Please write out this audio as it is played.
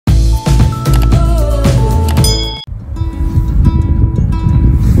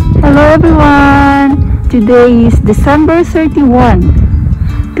everyone! Today is December 31,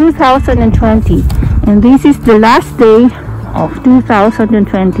 2020, and this is the last day of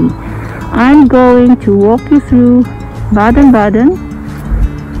 2020. I'm going to walk you through Baden Baden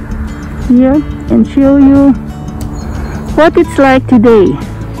here and show you what it's like today.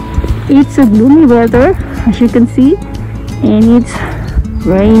 It's a gloomy weather, as you can see, and it's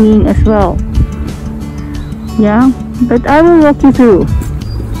raining as well. Yeah, but I will walk you through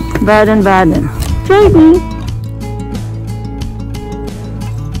Baden Baden. Join me!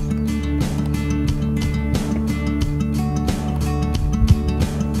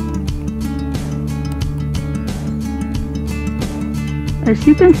 As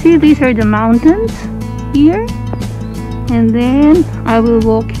you can see, these are the mountains here, and then I will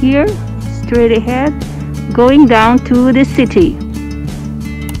walk here straight ahead going down to the city.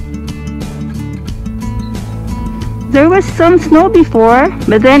 There was some snow before,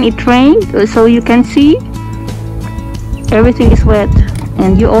 but then it rained, so you can see everything is wet.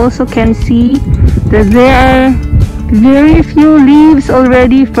 And you also can see that there are very few leaves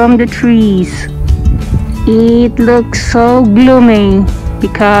already from the trees. It looks so gloomy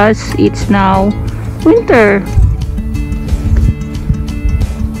because it's now winter.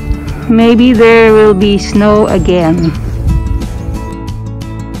 Maybe there will be snow again.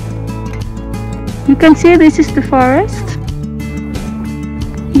 You can see this is the forest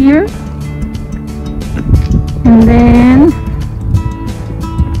here, and then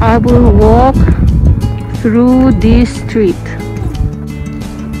I will walk through this street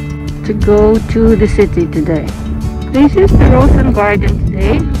to go to the city today. This is the Rose Garden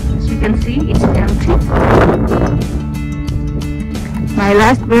today. As you can see, it's empty. My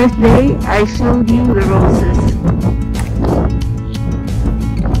last birthday, I showed you the roses.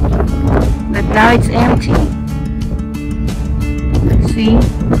 But now it's empty. See?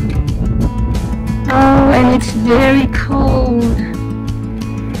 Oh, and it's very cold.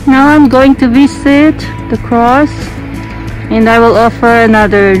 Now I'm going to visit the cross, and I will offer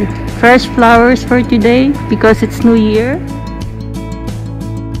another fresh flowers for today because it's New Year.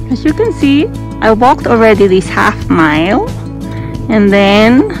 As you can see, I walked already this half mile, and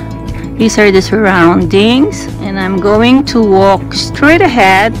then these are the surroundings, and I'm going to walk straight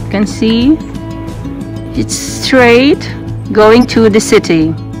ahead. You can see it's straight going to the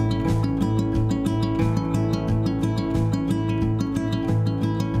city.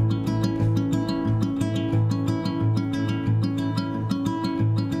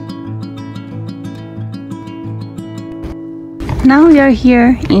 Now we are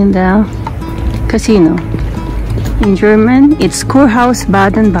here in the casino. In German, it's Kurhaus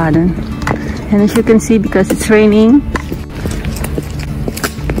Baden Baden. And as you can see, because it's raining,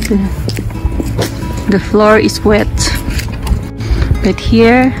 the floor is wet. But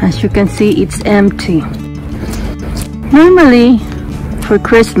here, as you can see, it's empty. Normally, for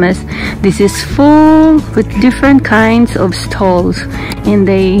Christmas, this is full with different kinds of stalls. And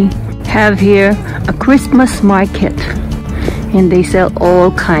they have here a Christmas market. And they sell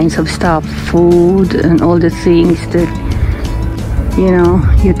all kinds of stuff, food and all the things that, you know,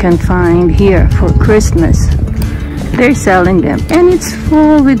 you can find here for Christmas. They're selling them, and it's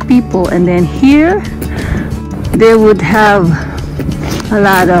full with people. And then here they would have a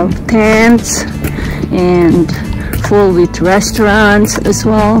lot of tents and full with restaurants as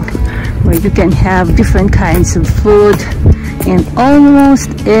well, where you can have different kinds of food. And almost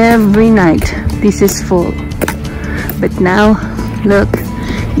every night this is full. But now, look,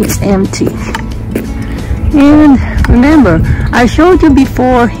 it's empty. And remember, I showed you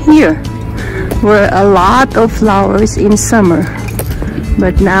before, here were a lot of flowers in summer.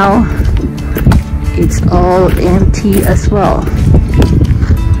 But now, it's all empty as well.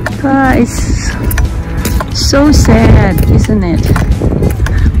 Guys, so sad, isn't it?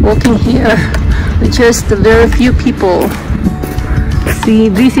 Walking here with just a very few people. See,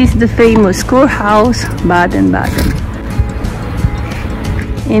 this is the famous Kurhaus Baden Baden.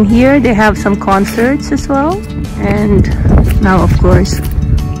 And here they have some concerts as well. And now, of course,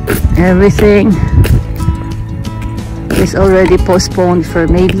 everything is already postponed for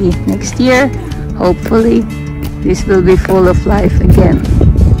maybe next year. Hopefully, this will be full of life again.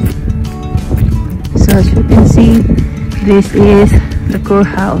 So as you can see, this is the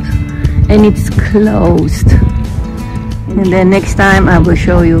Kurhaus, and it's closed. And then next time I will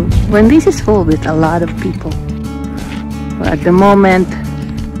show you when this is full with a lot of people. But at the moment,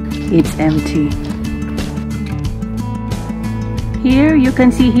 it's empty. Here you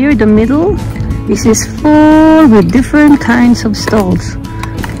can see here the middle. This is full with different kinds of stalls.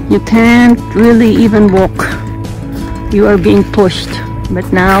 You can't really even walk. You are being pushed.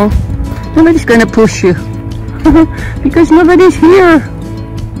 But now Nobody's gonna push you because nobody's here.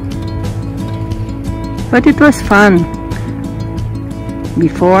 But it was fun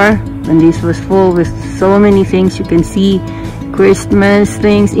before, when this was full with so many things you can see, Christmas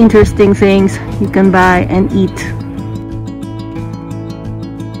things, interesting things you can buy and eat.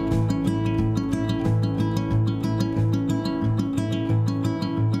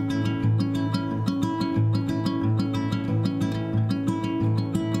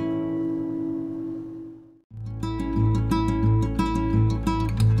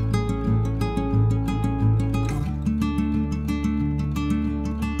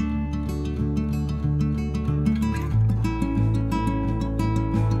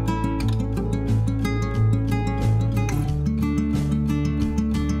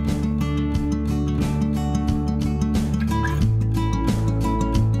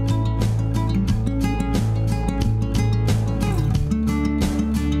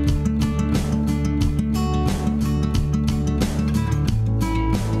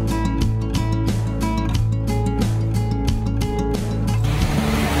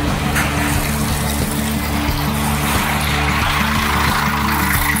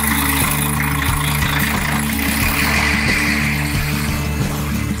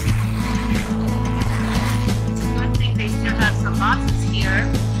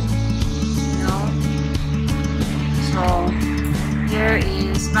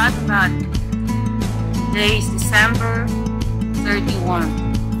 Baden Baden. Today is December 31,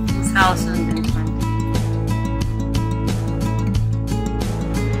 2020.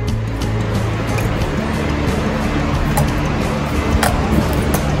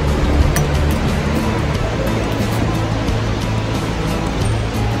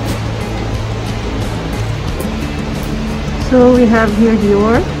 So we have here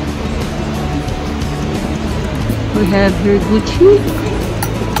Dior, we have here Gucci,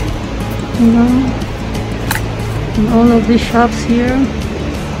 you know, and all of these shops here,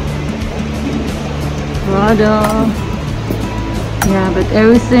 Prada, yeah, but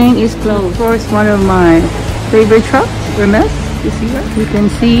everything is closed. Of course, one of my favorite shops, Hermes, is here. You can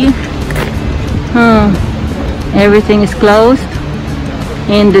see, everything is closed,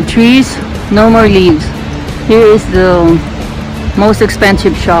 and the trees, no more leaves. Here is the most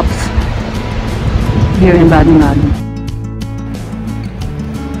expensive shops here in Baden Baden.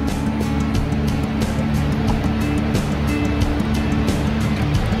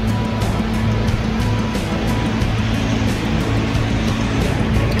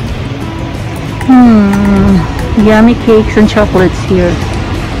 Yummy cakes and chocolates here.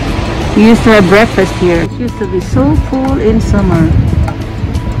 We used to have breakfast here. It used to be so full in summer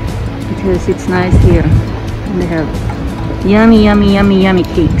because it's nice here. And they have yummy, yummy, yummy, yummy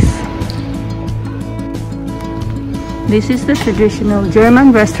cakes. This is the traditional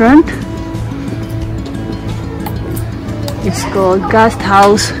German restaurant. It's called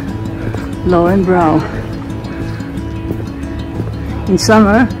Gasthaus Lowenbrau. In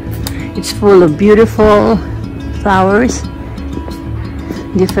summer, it's full of beautiful flowers,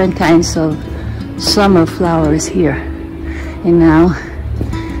 different kinds of summer flowers here. And now,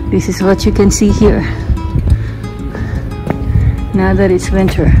 this is what you can see here. Now that it's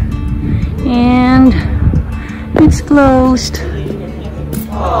winter, and it's closed.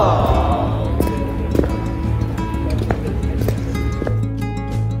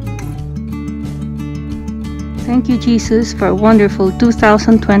 Thank you, Jesus, for a wonderful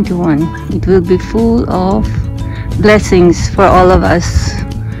 2021. It will be full of blessings for all of us,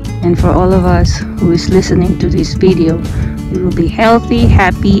 and for all of us who is listening to this video. We will be healthy,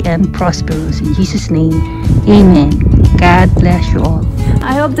 happy, and prosperous. In Jesus' name, amen. God bless you all.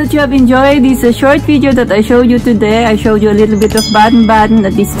 I hope that you have enjoyed this short video that I showed you today. I showed you a little bit of Baden Baden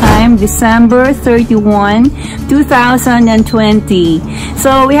at this time, December 31, 2020.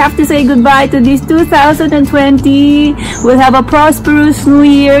 So we have to say goodbye to this 2020. We'll have a prosperous new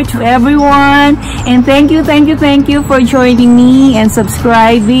year to everyone. And thank you for joining me and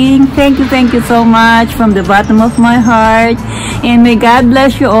subscribing. Thank you so much from the bottom of my heart. And may God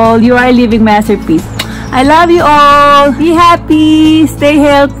bless you all. You are a living masterpiece. I love you all. Be happy, stay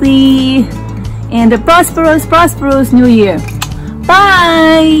healthy, and a prosperous new year.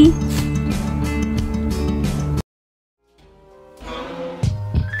 Bye!